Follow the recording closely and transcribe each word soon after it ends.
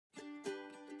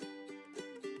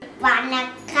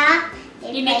வணக்கம்.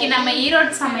 இன்னைக்கு நம்ம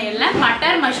ஈரோடு சமையல்ல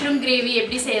மட்டர் மஷ்ரூம் கிரேவி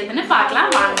எப்படி செய்யறதுன்னு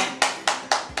பார்க்கலாம் வாங்க.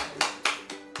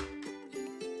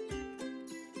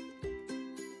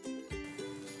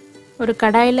 ஒரு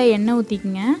கடாயில் எண்ணெய்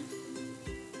ஊற்றிக்குங்க.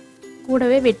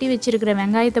 கூடவே வெட்டி வச்சிருக்கிற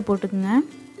வெங்காயத்தை போட்டுக்குங்க.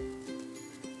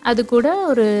 அது கூட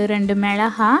ஒரு 2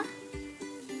 மிளகாய்,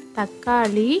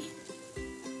 தக்காளி,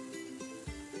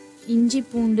 இஞ்சி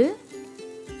பூண்டு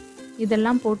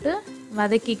இதெல்லாம் போட்டு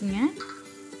வதக்கிக்குங்க.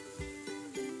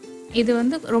 இது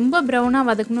ரொம்ப ப்ரௌனாக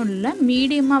வதக்கணும் இல்லை,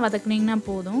 மீடியமாக வதக்குனிங்கன்னா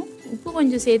போதும். உப்பு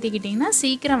கொஞ்சம் சேர்த்திக்கிட்டிங்கன்னா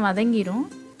சீக்கிரம் வதங்கிடும்.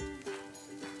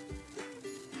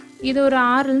 இது ஒரு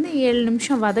 6-7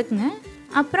 நிமிஷம் வதக்குங்க.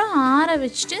 அப்புறம் ஆற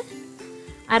வச்சுட்டு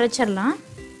அரைச்சிடலாம்.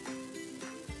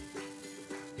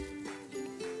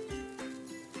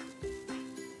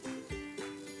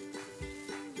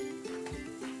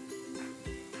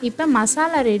 இப்போ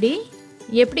மசாலா ரெடி.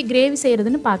 எப்படி கிரேவி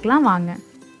செய்கிறதுன்னு பார்க்கலாம் வாங்க.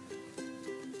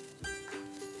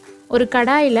 ஒரு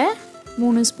கடாயில்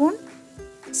 3 ஸ்பூன்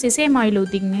சிசேம் ஆயில்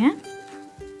ஊற்றிக்குங்க.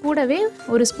 கூடவே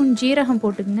 1 ஸ்பூன் ஜீரகம்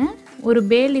போட்டுக்குங்க. ஒரு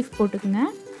பே லீஃப் போட்டுக்குங்க.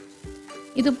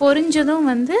 இது பொரிஞ்சதும்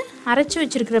அரைச்சி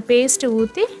வச்சுருக்கிற பேஸ்ட்டை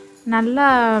ஊற்றி நல்லா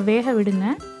வேக விடுங்க.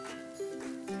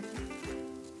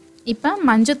 இப்போ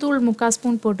மஞ்சத்தூள் 3/4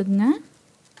 ஸ்பூன் போட்டுக்குங்க.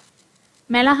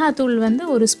 மிளகாத்தூள்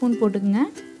 1 ஸ்பூன் போட்டுக்குங்க.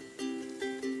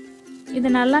 இது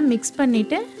நல்லா மிக்ஸ்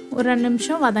பண்ணிவிட்டு ஒரு 2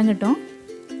 நிமிஷம் வதங்கட்டும்.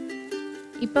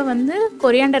 இப்போ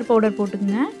கொரியாண்டர் பவுடர்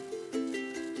போட்டுக்குங்க.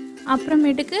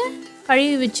 அப்புறமேட்டுக்கு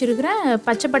கழுவி வச்சுருக்கிற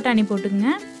பச்சை பட்டாணி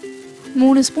போட்டுக்குங்க.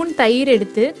 3 ஸ்பூன் தயிர்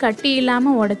எடுத்து கட்டி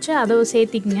இல்லாமல் உடச்சி அதை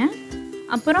சேர்த்திக்குங்க.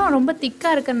 அப்புறம் ரொம்ப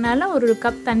திக்காக இருக்கிறதுனால ஒரு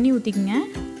கப் தண்ணி ஊற்றிக்குங்க.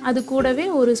 அது கூடவே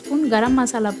 1 ஸ்பூன் கரம்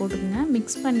மசாலா போட்டுக்குங்க.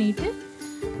 மிக்ஸ் பண்ணிவிட்டு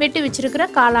வெட்டி வச்சுருக்கிற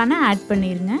காளானை ஆட்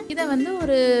பண்ணிடுங்க. இதை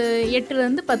ஒரு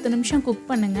 8-10 நிமிஷம் குக்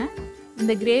பண்ணுங்கள்.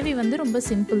 இந்த கிரேவி ரொம்ப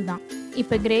சிம்பிள் தான்.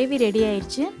 இப்போ கிரேவி ரெடி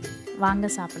ஆயிடுச்சு, வாங்க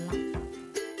சாப்பிட்லாம்.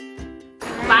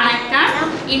 வணக்கம்.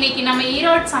 இன்னைக்கு நம்ம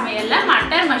ஈரோடு சமையல்ல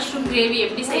மட்டர் மஷ்ரூம் கிரேவி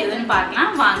எப்படி செய்யறதுன்னு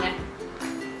பார்க்கலாம் வாங்க.